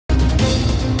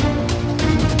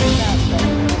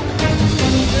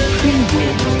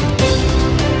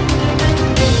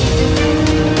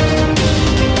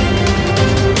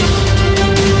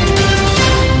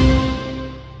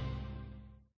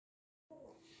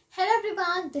Hello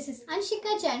everyone, this is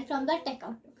Anshika Jain from the Tech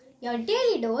Outlook, your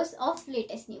daily dose of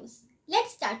latest news.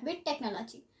 Let's start with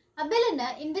technology. A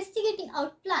billionaire investigating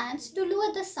out plans to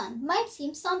lure the sun might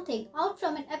seem something out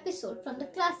from an episode from the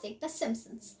classic The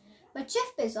Simpsons, but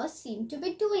Jeff Bezos seemed to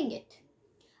be doing it.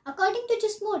 According to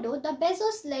Gizmodo, the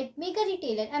Bezos-led mega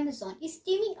retailer Amazon is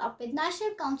teaming up with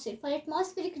National Council for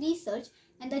Atmospheric Research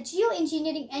and the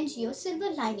geoengineering NGO Silver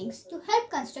Linings to help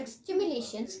construct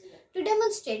simulations to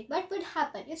demonstrate what would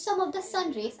happen if some of the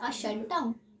sun rays are shut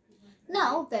down.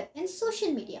 Now, web and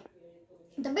social media.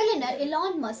 The billionaire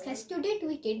Elon Musk has today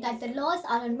tweeted that the laws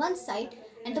are on one side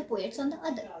and the poets on the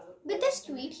other. With this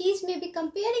tweet, he is maybe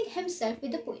comparing himself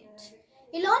with the poet.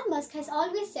 Elon Musk has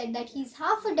always said that he is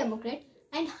half a Democrat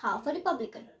and half a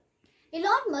Republican.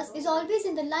 Elon Musk is always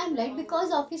in the limelight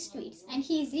because of his tweets, and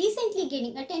he is recently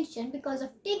gaining attention because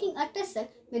of taking a tussle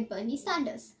with Bernie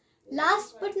Sanders.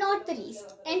 Last but not the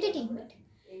least, entertainment.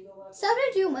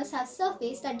 Several rumors have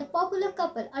surfaced that the popular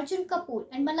couple Arjun Kapoor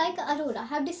and Malaika Arora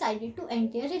have decided to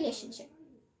end their relationship.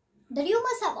 The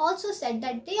rumors have also said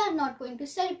that they are not going to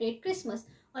celebrate Christmas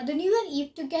or the New Year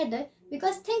Eve together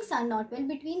because things are not well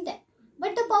between them.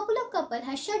 But the popular couple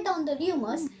has shut down the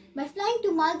rumors by flying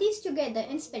to Maldives together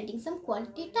and spending some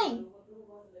quality time.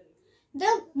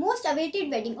 The most awaited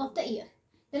wedding of the year.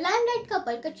 The limelight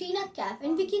couple Katrina, Kaif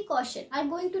and Vicky Kaushal are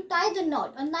going to tie the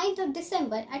knot on 9th of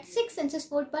December at 6 Census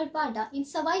Fort Barbada in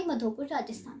Savai Madhopur,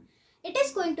 Rajasthan. It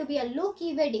is going to be a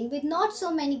low-key wedding with not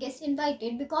so many guests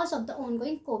invited because of the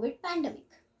ongoing COVID pandemic.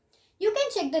 You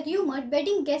can check the rumored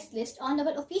wedding guest list on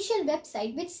our official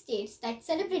website, which states that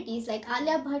celebrities like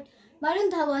Alia Bhatt,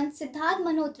 Varun Dhawan, Siddharth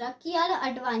Malhotra, Kiara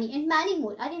Advani and many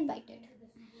more are invited.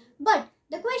 But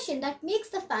the question that makes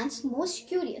the fans most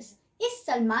curious, is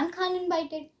Salman Khan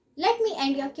invited? Let me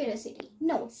end your curiosity.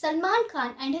 No, Salman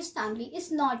Khan and his family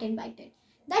is not invited.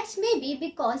 That's maybe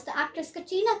because the actress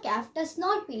Katrina Kaif does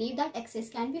not believe that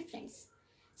exes can be friends.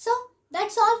 So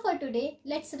that's all for today.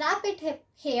 Let's wrap it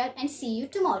here and see you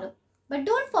tomorrow. But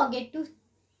don't forget to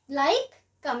like,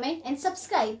 comment and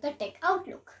subscribe the Tech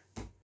Outlook.